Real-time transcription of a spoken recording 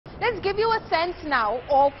Let's give you a sense now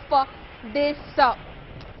of this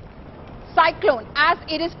cyclone as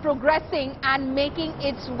it is progressing and making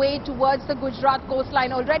its way towards the Gujarat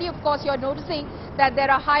coastline. Already, of course, you're noticing that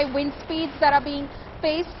there are high wind speeds that are being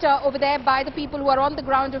faced over there by the people who are on the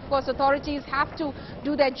ground. Of course, authorities have to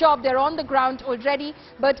do their job. They're on the ground already.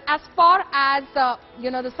 But as far as,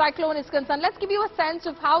 the cyclone is concerned, let's give you a sense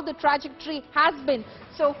of how the trajectory has been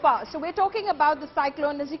so far. So we're talking about the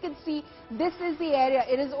cyclone. As you can see, this is the area.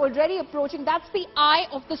 It is already approaching. That's the eye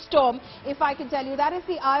of the storm, if I can tell you. That is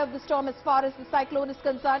the eye of the storm as far as the cyclone is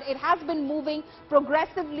concerned. It has been moving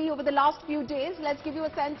progressively over the last few days. Let's give you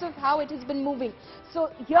a sense of how it has been moving. So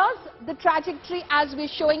here's the trajectory as we're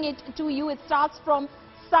showing it to you. It starts from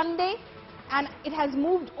Sunday and it has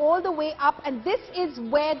moved all the way up, and this is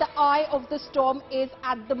where the eye of the storm is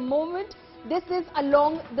at the moment. This is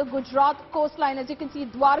along the Gujarat coastline. As you can see,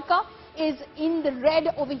 Dwarka is in the red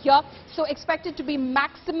over here. So expected to be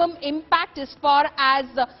maximum impact as far as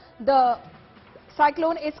the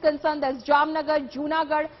cyclone is concerned. There's Jamnagar,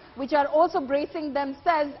 Junagadh, which are also bracing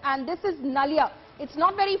themselves. And this is Nalia. It's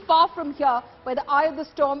not very far from here where the eye of the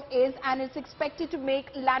storm is, and it's expected to make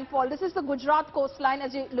landfall. This is the Gujarat coastline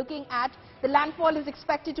as you're looking at. The landfall is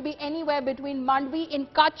expected to be anywhere between Mandvi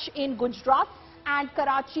and Kutch in Gujarat and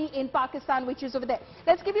Karachi in Pakistan, which is over there.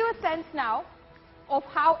 Let's give you a sense now of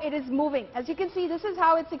how it is moving. As you can see, this is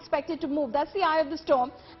how it's expected to move. That's the eye of the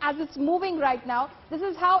storm as it's moving right now. This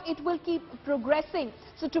is how it will keep progressing.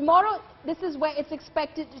 So tomorrow, this is where it's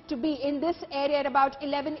expected to be, in this area at about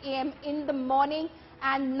 11 a.m. in the morning.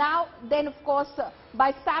 And now, then of course,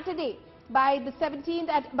 by Saturday, by the 17th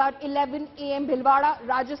at about 11 a.m. Bhilwara,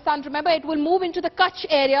 Rajasthan. Remember, it will move into the Kutch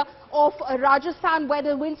area of Rajasthan, where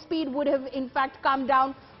the wind speed would have in fact come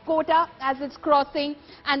down, Kota as it's crossing.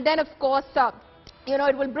 And then of course,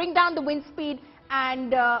 it will bring down the wind speed,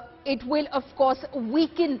 and it will of course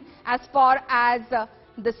weaken as far as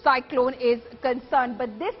the cyclone is concerned.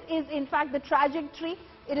 But this is in fact the trajectory.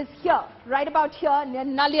 It is here, right about here near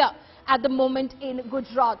Nalia at the moment in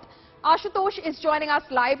Gujarat. Ashutosh is joining us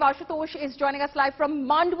live. Ashutosh is joining us live from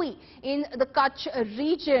Mandvi in the Kutch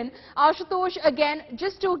region. Ashutosh, again,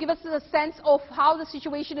 just to give us a sense of how the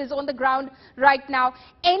situation is on the ground right now.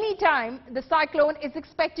 Anytime the cyclone is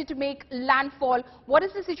expected to make landfall, what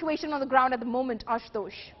is the situation on the ground at the moment,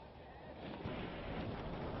 Ashutosh?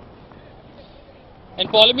 And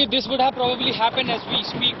Paulami, this would have probably happened as we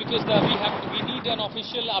speak, because we need an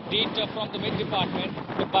official update from the Met Department.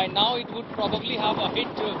 But by now it would probably have hit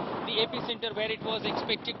the epicenter where it was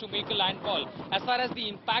expected to make a landfall. As far as the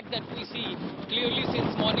impact that we see, clearly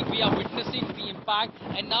since morning we are witnessing the impact,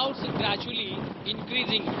 and now it's gradually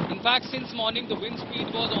increasing. In fact, since morning the wind speed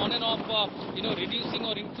was on and off, reducing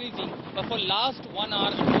or increasing. But for last 1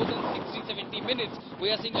 hour and more than 60-70 minutes, we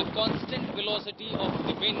are seeing a constant velocity of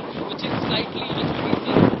the wind, which is slightly increasing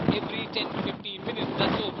every 10-15 minutes.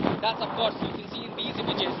 That's of course, you can see in these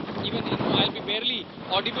images, even I'll be barely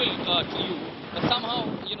audible to you. But somehow,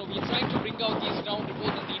 we're trying to bring out these ground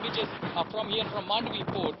reports and the images from here, from Mandvi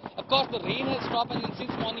port. Of course, the rain has stopped, and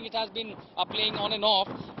since morning it has been playing on and off.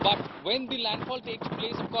 But when the landfall takes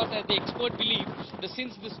place, of course, as the expert believe,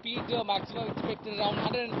 since the speed maximum expected around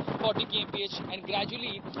 140 kmph, and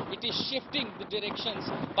gradually it is shifting the directions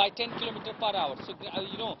by 10 km/h. So,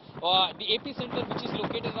 the epicenter, which is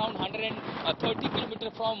located around 130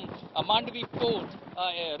 km from Mandvi port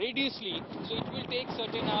radiusly, so it will take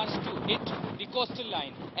certain hours to hit the coastal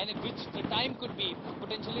line, and in which the time could be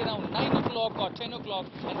potentially around 9 o'clock or 10 o'clock,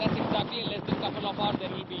 and that's exactly in less than a couple of hours there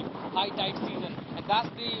will be high tide season. And that's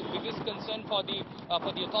the biggest concern for the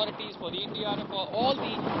authorities, for the NDRF, for all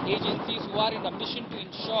the agencies who are in the mission to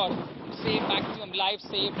ensure safe, maximum life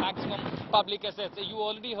safe, maximum public assets. You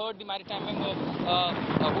already heard the maritime member,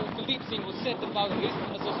 Kuldeep Singh, who said about risk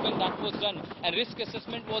assessment that was done, and risk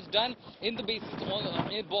assessment was done in the basis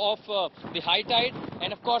of the high tide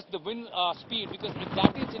and of course the wind speed, because if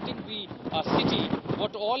that is hitting the city,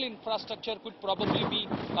 what all infrastructure could probably be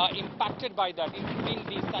impacted by that, including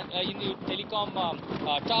the telecom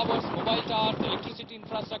towers, mobile towers, electricity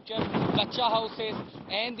infrastructure, kacha houses,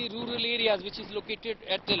 and the rural areas, which is located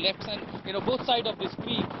at the left side, both sides of this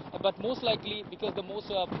creek. But most likely, because the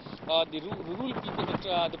rural people,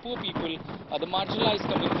 the poor people, the marginalized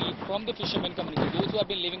community from the fishermen community, those who have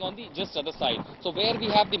been living on the just other side. So where we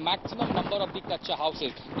have the maximum number of the kacha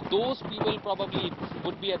houses, those people probably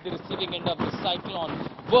would be at the receiving end of the cyclone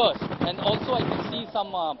worse. And also I can see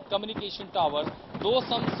some communication towers. Though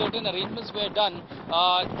some certain arrangements were done,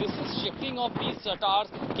 this is shifting of these towers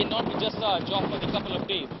cannot be just a job for a couple of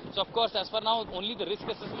days. So of course, as for now, only the risk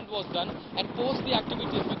assessment was done, and post the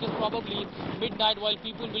activities, because probably midnight while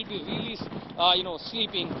people will be really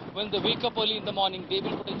sleeping, when they wake up early in the morning, they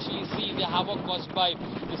will potentially see the havoc caused by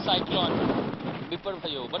the cyclone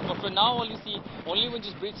Biparjoy. But for now, only when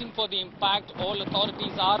just bracing for the impact, all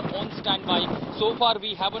authorities are on standby. So far,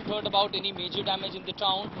 we haven't heard about any major damage in the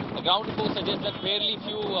town. The ground report suggests that barely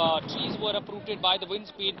few trees were uprooted by the wind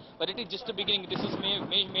speed, but it is just the beginning. This is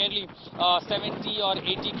merely 70 or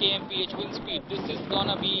 80 kmph wind speed. This is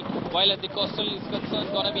gonna be, while at the coastal is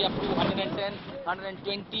concerned, gonna be up to 110,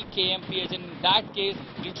 120 kmph. In that case,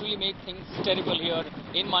 literally make things terrible here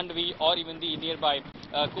in Mandvi or even the nearby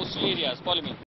coastal areas. Follow me.